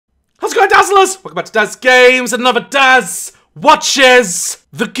What's going on, Dazzlers? Welcome back to Daz Games, another Daz Watches.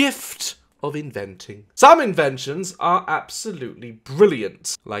 The gift of inventing. Some inventions are absolutely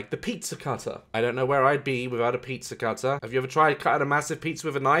brilliant, like the pizza cutter. I don't know where I'd be without a pizza cutter. Have you ever tried cutting a massive pizza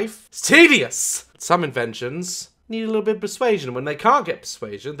with a knife? It's tedious. Some inventions need a little bit of persuasion, and when they can't get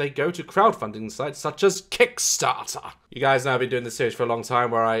persuasion, they go to crowdfunding sites such as Kickstarter. You guys know I've been doing this series for a long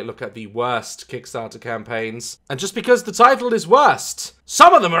time where I look at the worst Kickstarter campaigns, and just because the title is worst,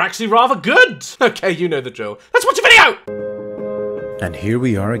 some of them are actually rather good. Okay, you know the drill. Let's watch a video! And here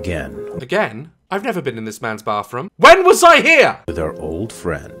we are again. Again? I've never been in this man's bathroom. When was I here? With our old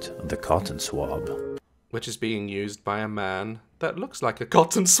friend, the cotton swab. Which is being used by a man that looks like a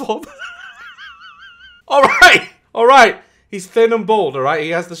cotton swab. Alright! Alright, he's thin and bald, alright? He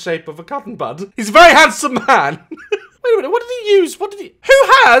has the shape of a cotton bud. He's a very handsome man. Wait a minute, what did he use? Who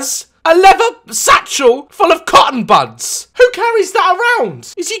has a leather satchel full of cotton buds? Who carries that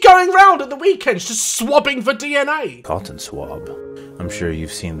around? Is he going around at the weekends just swabbing for DNA? Cotton swab. I'm sure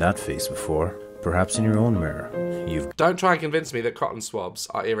you've seen that face before. Perhaps in your own mirror. Don't try and convince me that cotton swabs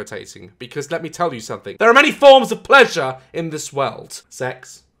are irritating, because let me tell you something. There are many forms of pleasure in this world.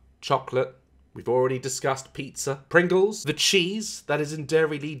 Sex, chocolate, we've already discussed pizza, Pringles, the cheese that is in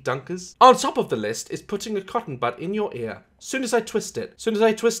Dairy Lee Dunkers. On top of the list is putting a cotton bud in your ear. Soon as I twist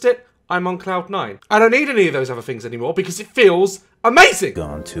it, I'm on cloud 9. I don't need any of those other things anymore because it feels amazing.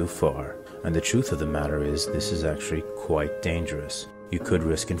 Gone too far. And the truth of the matter is, this is actually quite dangerous. You could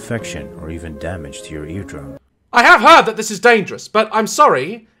risk infection or even damage to your eardrum. I have heard that this is dangerous, but I'm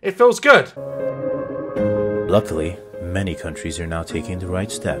sorry, it feels good. Luckily, many countries are now taking the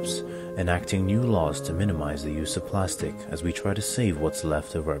right steps, enacting new laws to minimize the use of plastic as we try to save what's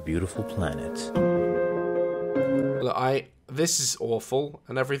left of our beautiful planet. Look, this is awful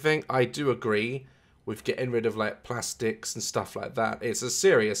and everything. I do agree with getting rid of like plastics and stuff like that. It's a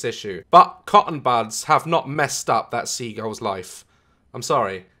serious issue. But cotton buds have not messed up that seagull's life. I'm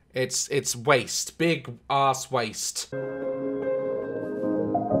sorry. It's waste. Big ass waste.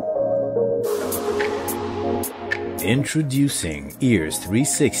 Introducing Ears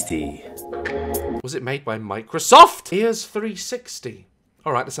 360. Was it made by Microsoft? Ears 360.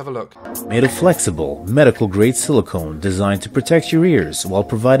 Alright, let's have a look. Made of flexible, medical-grade silicone designed to protect your ears while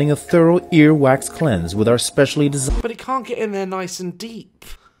providing a thorough earwax cleanse with our specially designed... But it can't get in there nice and deep.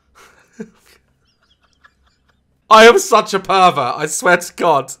 I am such a pervert, I swear to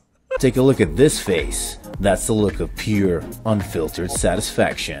God. Take a look at this face. That's the look of pure, unfiltered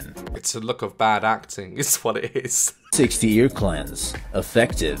satisfaction. It's a look of bad acting, is what it is. 60 ear cleanse.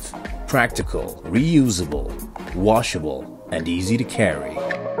 Effective, practical, reusable, washable, and easy to carry.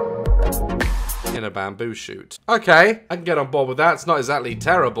 In a bamboo shoot. Okay, I can get on board with that. It's not exactly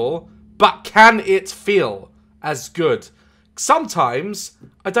terrible, but can it feel as good? Sometimes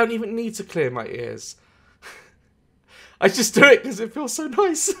I don't even need to clear my ears. I just do it because it feels so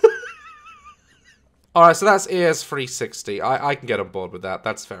nice. Alright, so that's Ears 360. I can get on board with that.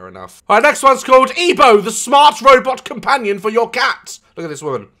 That's fair enough. Alright, next one's called Ebo, the smart robot companion for your cat. Look at this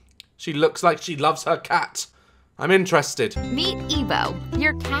woman. She looks like she loves her cat. I'm interested. Meet Ebo,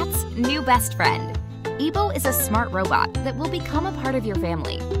 your cat's new best friend. Ebo is a smart robot that will become a part of your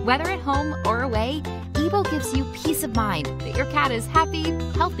family. Whether at home or away, Ebo gives you peace of mind that your cat is happy,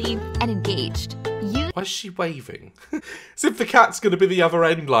 healthy, and engaged. Why is she waving? As if the cat's gonna be the other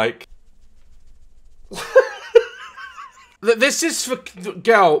end, like... This is for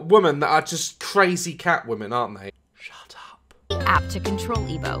women that are just crazy cat women, aren't they? Shut up. App to control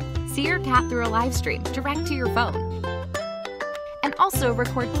Ebo. See your cat through a live stream direct to your phone. And also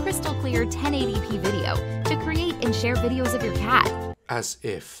record crystal clear 1080p video to create and share videos of your cat. As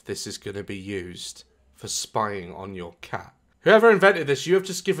if this is going to be used for spying on your cat. Whoever invented this, you have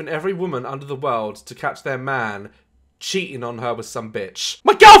just given every woman under the world to catch their man cheating on her with some bitch.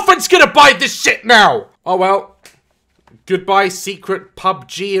 My girlfriend's gonna buy this shit now! Oh well. Goodbye secret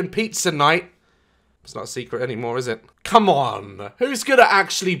PUBG and pizza night. It's not a secret anymore, is it? Come on. Who's gonna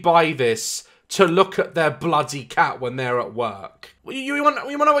actually buy this to look at their bloody cat when they're at work? You wanna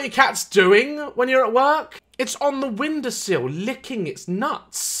know what your cat's doing when you're at work? It's on the windowsill licking its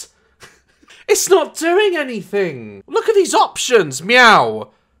nuts. It's not doing anything. Look at these options.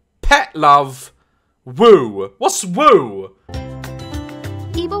 Meow. Pet love. Woo. What's woo?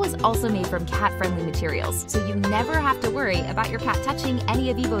 Ebo is also made from cat-friendly materials, so you never have to worry about your cat touching any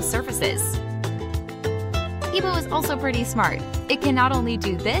of Ebo's surfaces. Ebo is also pretty smart. It can not only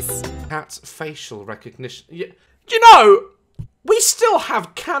do this... Cat's facial recognition. You know, we still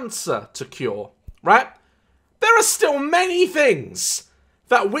have cancer to cure, right? There are still many things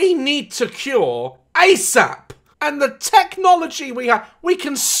that we need to cure ASAP. And the technology we have, we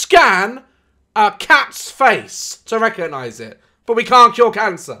can scan a cat's face to recognize it, but we can't cure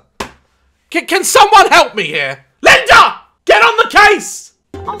cancer. Can someone help me here? Linda, get on the case!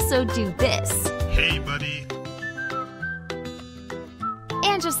 Also do this. Hey, buddy.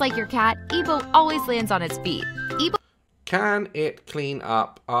 And just like your cat, Ebo always lands on its feet. Ebo Can it clean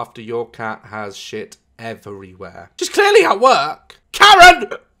up after your cat has shit everywhere? Just clearly at work.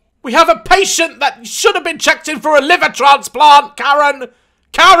 Karen! We have a patient that should have been checked in for a liver transplant, Karen!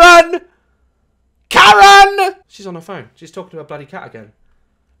 Karen! Karen! She's on her phone. She's talking to her bloody cat again.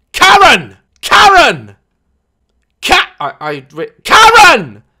 Karen! Karen!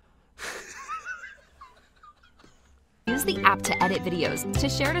 Karen! use the app to edit videos, to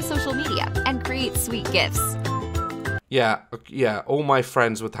share to social media, and create sweet gifts. Yeah, all my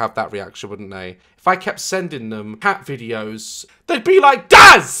friends would have that reaction, wouldn't they? If I kept sending them cat videos, they'd be like,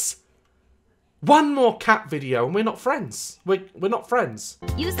 Daz! One more cat video and we're not friends. We're not friends.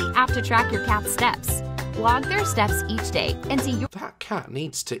 Use the app to track your cat's steps. Log their steps each day and see your... That cat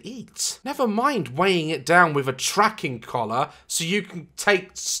needs to eat. Never mind weighing it down with a tracking collar so you can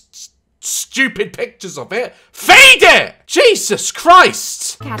take stupid pictures of it. Feed it! Jesus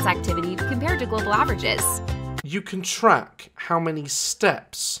Christ! cat's activity compared to global averages. You can track how many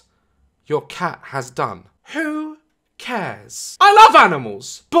steps your cat has done. Who cares? I love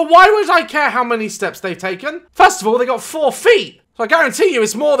animals, but why would I care how many steps they've taken? First of all, they got 4 feet. So I guarantee you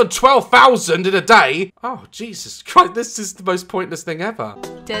it's more than 12,000 in a day. Oh, Jesus Christ, this is the most pointless thing ever.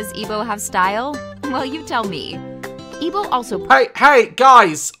 Does Ebo have style? Well, you tell me. Ebo also... Hey,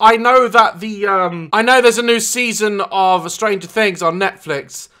 guys, I know that I know there's a new season of Stranger Things on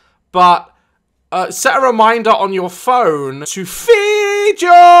Netflix, but set a reminder on your phone to feed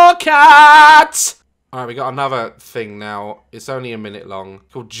your cat. Alright, we got another thing now. It's only a minute long.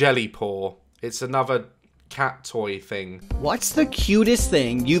 Called Jelly Paw. It's another cat toy thing. What's the cutest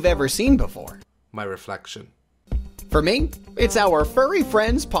thing you've ever seen before? My reflection. For me, it's our furry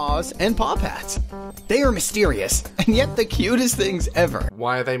friends' paws and paw pads. They are mysterious, and yet the cutest things ever.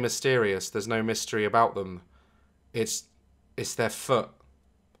 Why are they mysterious? There's no mystery about them. It's their foot.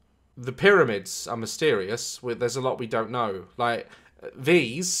 The pyramids are mysterious. There's a lot we don't know. Like,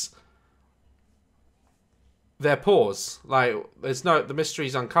 these... Their paws. Like, the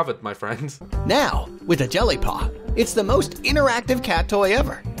mystery's uncovered, my friend. Now, with a jelly paw, it's the most interactive cat toy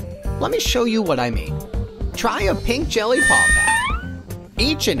ever. Let me show you what I mean. Try a pink jelly paw pad.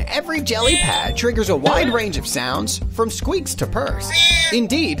 Each and every jelly pad triggers a wide range of sounds, from squeaks to purrs.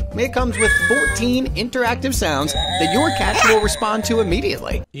 Indeed, it comes with 14 interactive sounds that your cat will respond to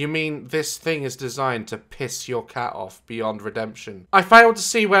immediately. You mean this thing is designed to piss your cat off beyond redemption? I failed to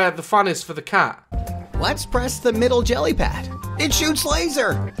see where the fun is for the cat. Let's press the middle jelly pad. It shoots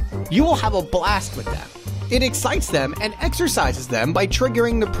laser. You will have a blast with them. It excites them and exercises them by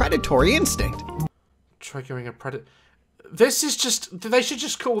triggering the predatory instinct. Triggering a predator. This is just... They should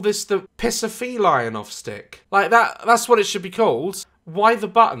just call this the piss a feline off stick. Like, that's what it should be called. Why the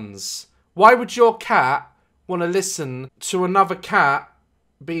buttons? Why would your cat want to listen to another cat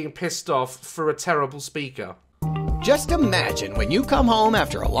being pissed off through a terrible speaker? Just imagine when you come home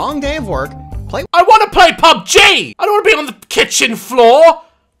after a long day of work, I want to play PUBG! I don't want to be on the kitchen floor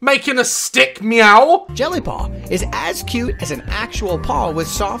making a stick meow. Jelly Paw is as cute as an actual paw with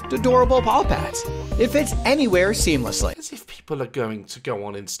soft, adorable paw pads. It fits anywhere seamlessly. As if people are going to go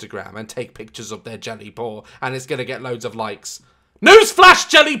on Instagram and take pictures of their Jelly Paw and it's going to get loads of likes. Newsflash,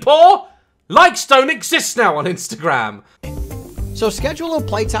 Jelly Paw! Likes don't exist now on Instagram. So schedule a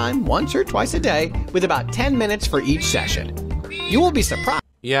playtime once or twice a day with about 10 minutes for each session. You will be surprised.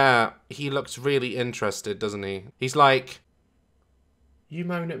 Yeah, he looks really interested, doesn't he? He's like, you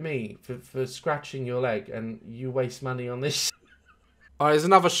moan at me for scratching your leg and you waste money on this. Alright, there's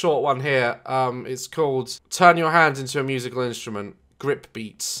another short one here. It's called Turn Your Hands into a Musical Instrument. Grip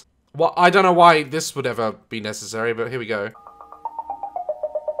Beats. Well, I don't know why this would ever be necessary, but here we go.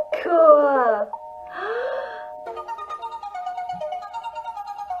 Cool.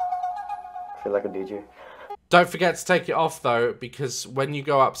 I feel like a DJ. Don't forget to take it off, though, because when you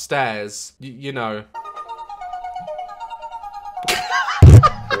go upstairs, you know.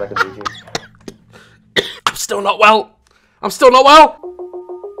 I feel like a DJ. I'm still not well. I'm still not well.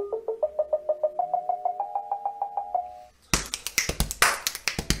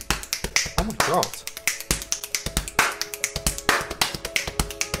 Oh my god.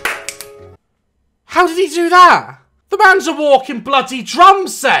 How did he do that? The man's a walking bloody drum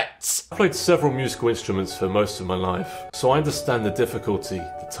set! I've played several musical instruments for most of my life, so I understand the difficulty,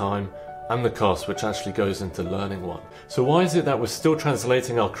 the time, and the cost which actually goes into learning one. So why is it that we're still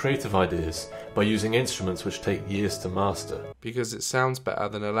translating our creative ideas by using instruments which take years to master? Because it sounds better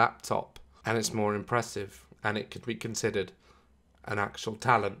than a laptop, and it's more impressive, and it could be considered an actual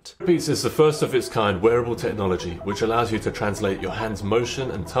talent. Beats is the first of its kind wearable technology which allows you to translate your hand's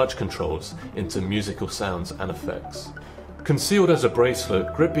motion and touch controls into musical sounds and effects. Concealed as a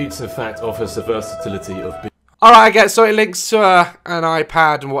bracelet, Grip Beats in fact offers the versatility of Alright, I get so it links to an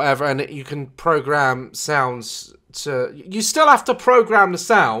iPad and whatever, and you can program sounds to... You still have to program the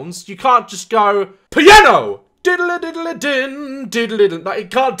sounds. You can't just go, piano! Diddle-a-diddle-a-din, diddle-a-din. Like, you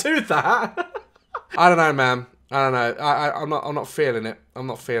can't do that. I don't know, man. I don't know. I'm not feeling it. I'm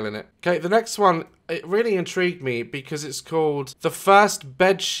not feeling it. Okay, the next one, it really intrigued me because it's called The First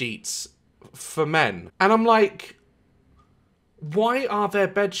Bed Sheets for Men. And I'm like, why are there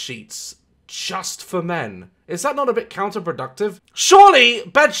bed sheets just for men? Is that not a bit counterproductive? Surely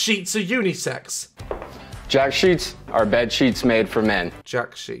bed sheets are unisex. Jack sheets are bed sheets made for men.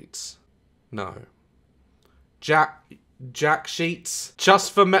 Jack sheets. No. Jack sheets?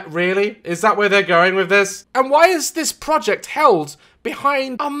 Just for men? Really? Is that where they're going with this? And why is this project held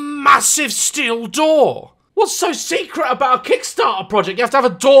behind a massive steel door? What's so secret about a Kickstarter project? You have to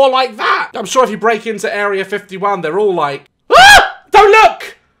have a door like that. I'm sure if you break into Area 51, they're all like, ah! Don't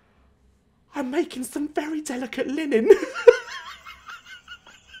look! I'm making some very delicate linen.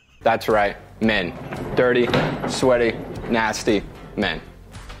 That's right, men. Dirty, sweaty, nasty men.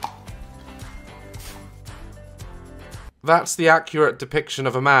 That's the accurate depiction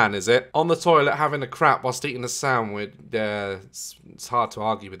of a man, is it? On the toilet having a crap whilst eating a sandwich. Yeah, it's hard to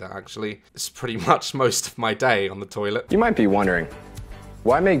argue with that, actually. It's pretty much most of my day on the toilet. You might be wondering,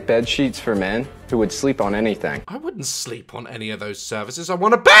 why make bed sheets for men who would sleep on anything? I wouldn't sleep on any of those services. I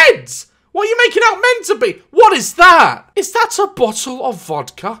want a bed! What are you making out men to be? What is that? Is that a bottle of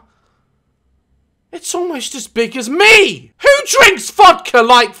vodka? It's almost as big as me! Who drinks vodka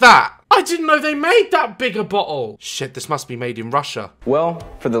like that? I didn't know they made that big a bottle. Shit, this must be made in Russia. Well,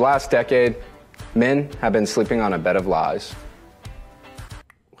 for the last decade, men have been sleeping on a bed of lies.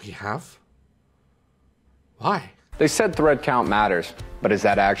 We have? Why? They said thread count matters, but is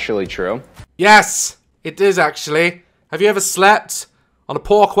that actually true? Yes, it is actually. Have you ever slept on a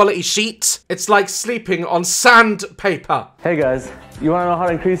poor quality sheet? It's like sleeping on sandpaper. Hey guys, you want to know how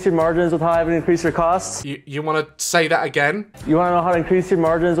to increase your margins without having to increase your costs? You want to say that again? You want to know how to increase your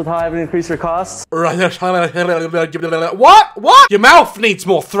margins without having to increase your costs? What? What? Your mouth needs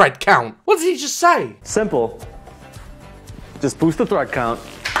more thread count. What did he just say? Simple. Just boost the thread count.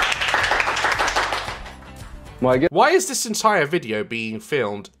 Well, I guess Why is this entire video being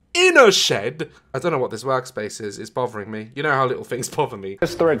filmed in a shed? I don't know what this workspace is. It's bothering me. You know how little things bother me.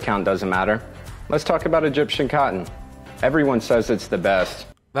 this thread count doesn't matter. Let's talk about Egyptian cotton. Everyone says it's the best.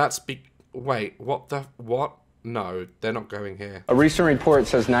 Wait, what? No, they're not going here. A recent report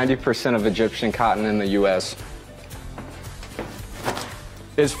says 90% of Egyptian cotton in the US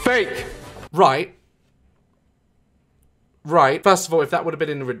is fake. Right. First of all, if that would have been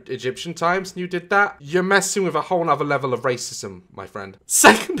in the Egyptian times and you did that, you're messing with a whole nother level of racism, my friend.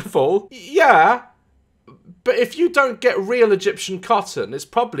 Second of all, yeah, but if you don't get real Egyptian cotton, it's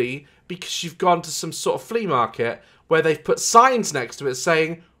probably because you've gone to some sort of flea market where they've put signs next to it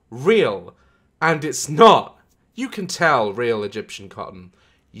saying real, and it's not. You can tell real Egyptian cotton.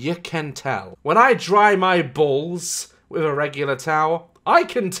 You can tell. When I dry my balls with a regular towel, I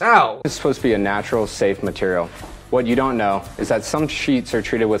can tell. It's supposed to be a natural, safe material. What you don't know is that some sheets are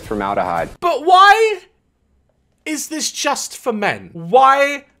treated with formaldehyde. But why is this just for men?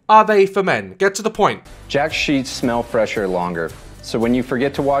 Why are they for men? Get to the point. Jack sheets smell fresher longer. So when you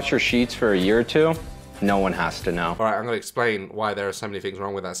forget to wash your sheets for a year or two, no one has to know. All right, I'm going to explain why there are so many things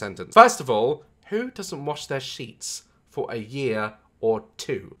wrong with that sentence. First of all, who doesn't wash their sheets for a year or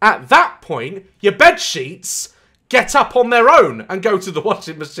two? At that point, your bed sheets get up on their own and go to the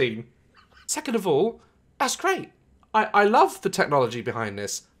washing machine. Second of all, that's great. I love the technology behind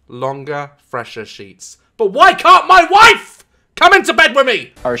this. Longer, fresher sheets. But why can't my wife come into bed with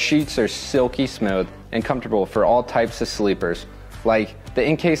me? Our sheets are silky smooth and comfortable for all types of sleepers. Like the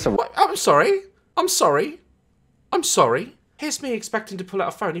in case of... I'm sorry. Here's me expecting to pull out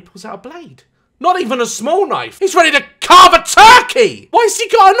a phone. He pulls out a blade. Not even a small knife. He's ready to carve a turkey. Why's he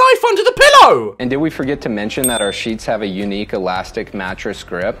got a knife under the pillow? And did we forget to mention that our sheets have a unique elastic mattress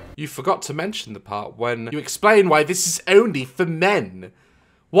grip? You forgot to mention the part when you explain why this is only for men.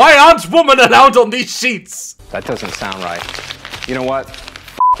 Why aren't women allowed on these sheets? That doesn't sound right. You know what?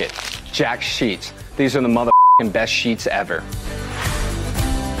 F it. Jack sheets. These are the motherfucking best sheets ever.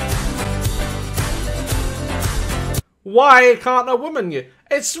 Why can't a woman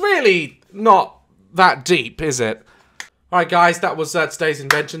It's really not that deep, is it? Alright guys, that was today's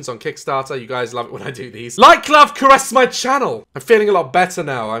inventions on Kickstarter. You guys love it when I do these. Like, love, caress my channel! I'm feeling a lot better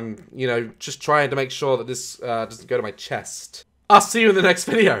now. I'm, you know, just trying to make sure that this doesn't go to my chest. I'll see you in the next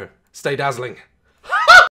video. Stay dazzling.